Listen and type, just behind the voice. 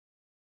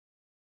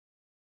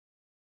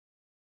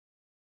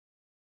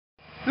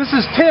This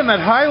is Tim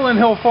at Highland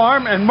Hill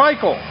Farm and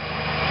Michael.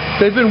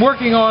 They've been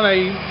working on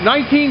a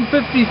 1953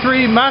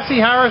 Massey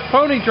Harris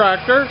pony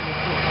tractor,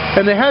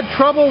 and they had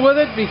trouble with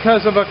it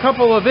because of a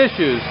couple of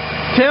issues.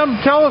 Tim,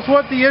 tell us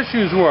what the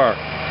issues were.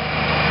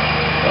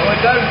 Well, we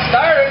got it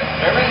started,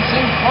 everything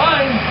seemed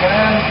fine,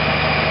 and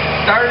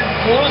started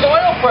to lose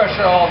oil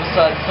pressure all of a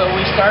sudden. So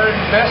we started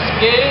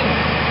investigating,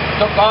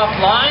 took off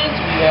lines,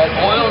 we had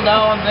oil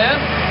now and then,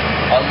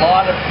 a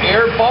lot of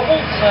air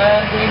bubbles,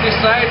 and we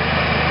decided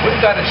we've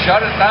got to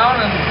shut it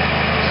down and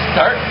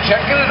start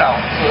checking it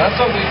out. So that's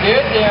what we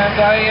did, and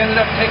I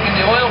ended up taking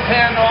the oil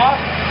pan off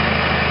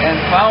and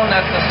found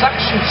that the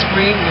suction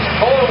screen was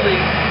totally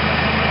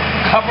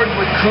covered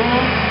with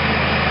crude,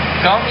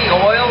 gummy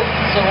oil.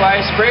 So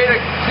I sprayed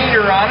a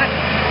cleaner on it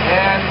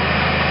and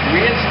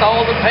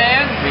reinstalled the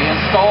pan,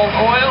 reinstalled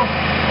oil,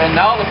 and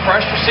now the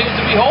pressure seems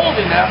to be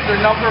holding after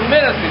a number of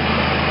minutes.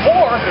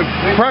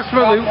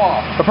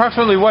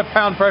 Approximately what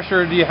pound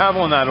pressure do you have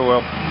on that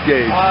oil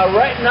gauge?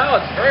 Right now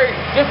it's very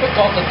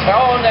difficult to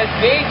tell on that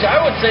gauge. I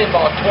would say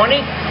about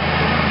 20.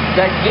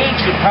 That gauge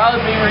should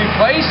probably be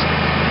replaced,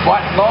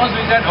 but as long as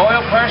we got oil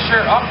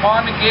pressure up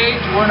on the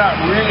gauge, we're not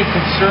really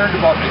concerned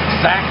about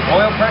exact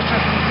oil pressure.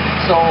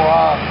 So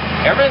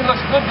everything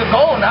looks good to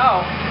go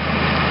now.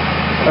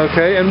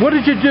 Okay, and what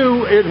did you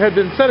do? It had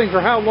been setting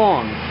for how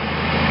long?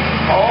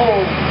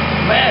 Oh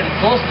man,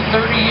 close to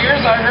 30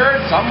 years I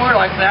heard, somewhere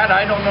like that.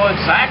 I don't know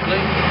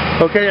exactly.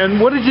 Okay, and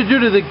what did you do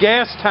to the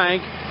gas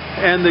tank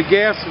and the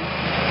gas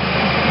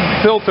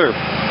filter?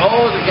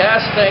 Oh, the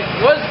gas tank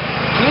was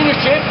cleaner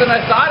shape than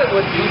I thought it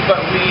would be,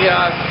 but we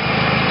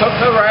took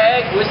a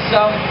rag with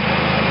some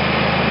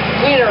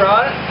cleaner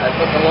on it. I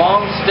took a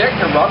long stick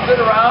and rubbed it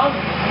around,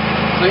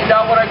 cleaned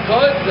out what I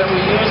could. Then we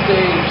used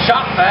a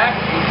shop vac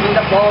and cleaned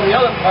up all the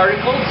other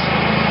particles.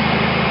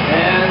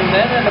 And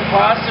then in the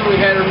process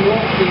we had to remove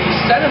the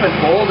sediment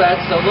bowl.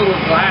 That's a little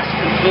glass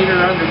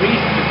container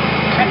underneath to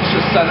catch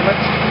the sediment.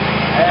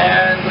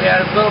 And we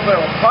had a little bit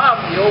of a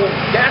problem. The old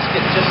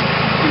gasket just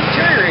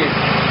deteriorated.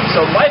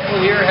 So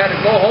Michael here had to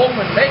go home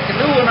and make a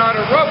new one out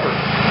of rubber.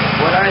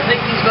 But I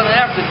think he's going to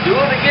have to do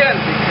it again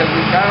because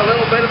we've got a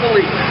little bit of a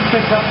leak.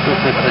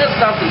 But there's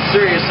nothing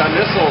serious on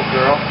this old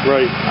girl.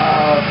 Right.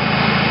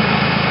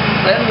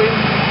 Then we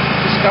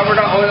discovered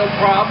our oil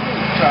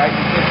problem. Tried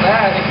to get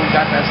that. I think we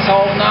got that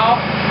solved now,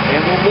 and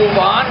we'll move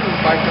on. And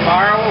by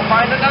tomorrow, we'll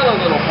find another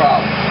little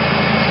problem.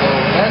 So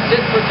that's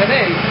it for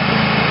today.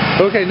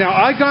 Okay, now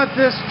I got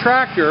this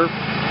tractor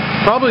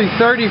probably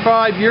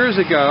 35 years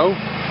ago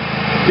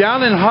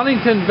down in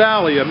Huntington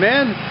Valley. A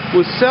man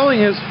was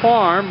selling his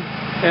farm,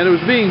 and it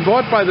was being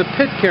bought by the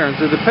Pitcairns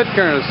of the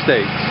Pitcairn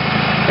Estates.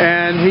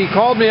 And he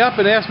called me up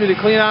and asked me to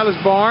clean out his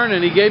barn,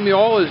 and he gave me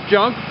all his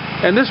junk,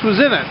 and this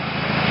was in it.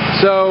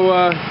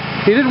 So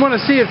he didn't want to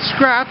see it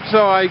scrapped,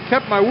 so I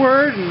kept my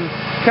word and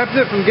kept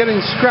it from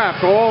getting scrapped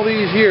all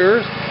these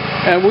years.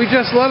 And we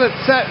just let it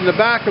set in the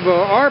back of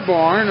our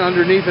barn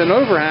underneath an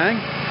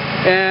overhang,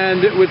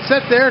 and it would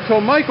sit there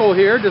till Michael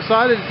here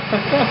decided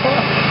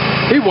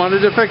he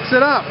wanted to fix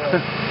it up.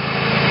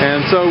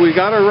 And so we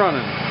got it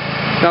running.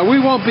 Now we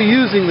won't be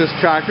using this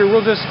tractor, we'll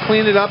just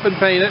clean it up and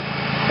paint it,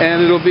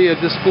 and it'll be a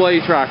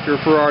display tractor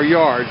for our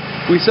yard.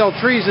 We sell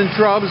trees and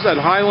shrubs at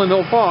Highland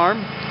Hill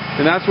Farm,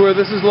 and that's where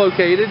this is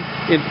located,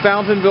 in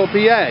Fountainville,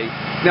 PA.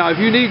 Now, if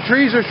you need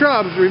trees or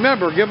shrubs,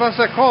 remember, give us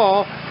a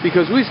call,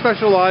 because we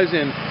specialize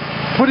in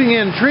putting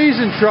in trees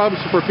and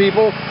shrubs for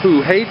people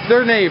who hate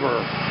their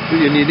neighbor.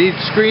 And you need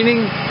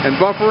screening and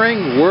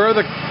buffering, we're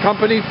the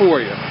company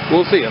for you.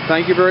 We'll see you.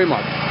 Thank you very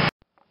much.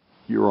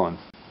 You're on.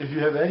 If you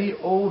have any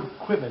old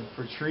equipment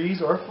for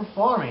trees or for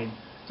farming,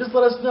 just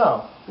let us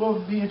know. We'll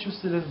be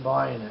interested in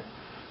buying it.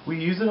 We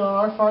use it on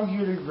our farm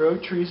here to grow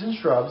trees and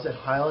shrubs at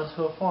Highland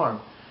Hill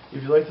Farm.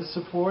 If you'd like to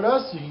support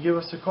us, you can give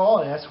us a call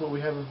and ask what we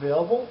have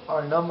available.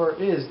 Our number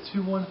is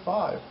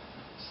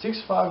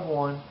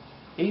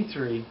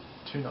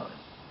 215-651-8329.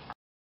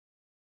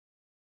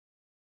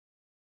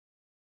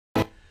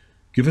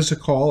 Give us a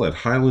call at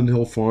Highland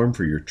Hill Farm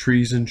for your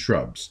trees and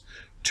shrubs.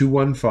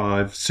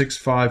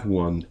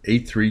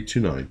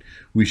 215-651-8329.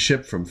 We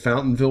ship from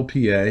Fountainville,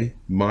 PA,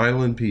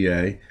 Milan,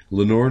 PA,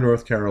 Lenoir,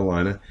 North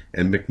Carolina,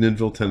 and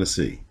McMinnville,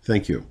 Tennessee.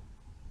 Thank you.